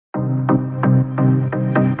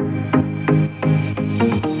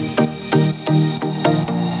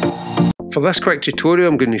For this quick tutorial,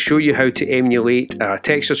 I'm going to show you how to emulate a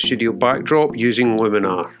Texture Studio backdrop using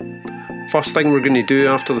Luminar. First thing we're going to do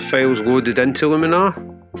after the file's loaded into Luminar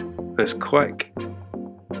is click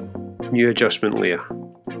New Adjustment Layer.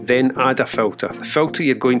 Then add a filter. The filter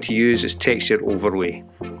you're going to use is Texture Overlay.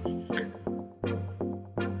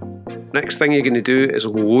 Next thing you're going to do is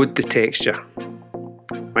load the texture.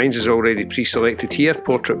 Mine's is already pre-selected here,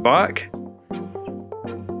 Portrait Back.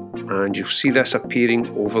 And you'll see this appearing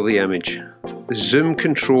over the image. The zoom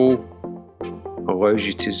control allows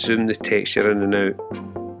you to zoom the texture in and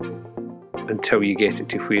out until you get it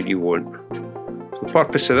to where you want. For the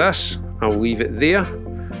purpose of this, I'll leave it there.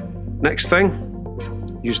 Next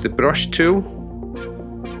thing, use the brush tool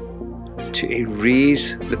to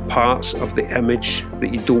erase the parts of the image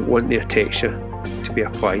that you don't want their texture to be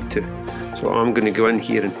applied to. So I'm going to go in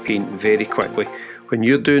here and paint very quickly. When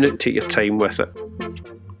you're doing it, take your time with it.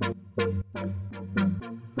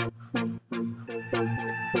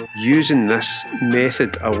 Using this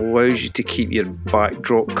method allows you to keep your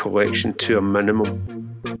backdrop collection to a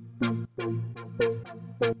minimum.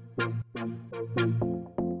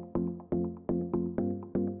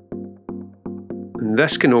 And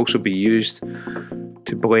this can also be used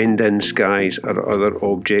to blend in skies or other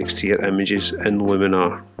objects to your images in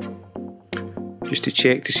Luminar. Just to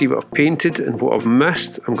check to see what I've painted and what I've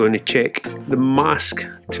missed, I'm going to check the mask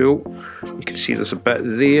tool. You can see there's a bit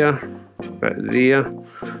there,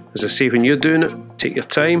 As I say, when you're doing it, take your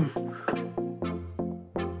time.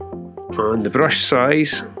 And the brush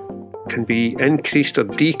size can be increased or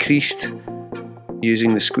decreased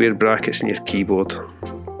using the square brackets in your keyboard.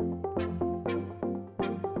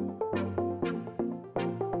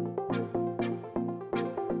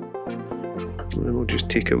 And we'll just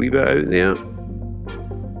take a wee bit out there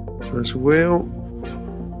as well.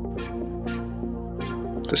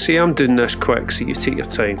 To say, I'm doing this quick, so you take your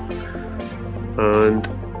time. And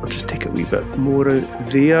I'll just take a wee bit more out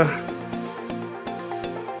there.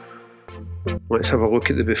 Let's have a look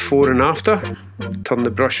at the before and after. Turn the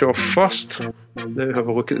brush off first. Now have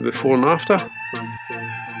a look at the before and after.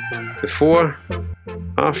 Before,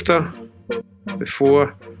 after,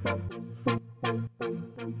 before,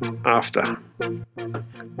 after.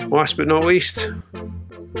 Last but not least,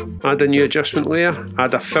 add a new adjustment layer,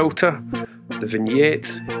 add a filter, the vignette.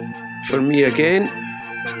 For me again,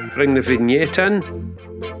 bring the vignette in.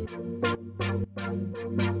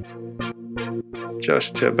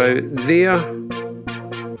 Just to about there.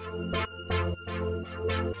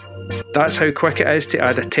 That's how quick it is to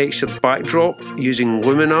add a textured backdrop using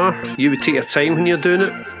Luminar. You would take your time when you're doing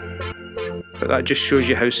it, but that just shows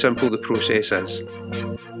you how simple the process is.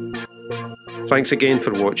 Thanks again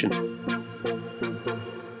for watching.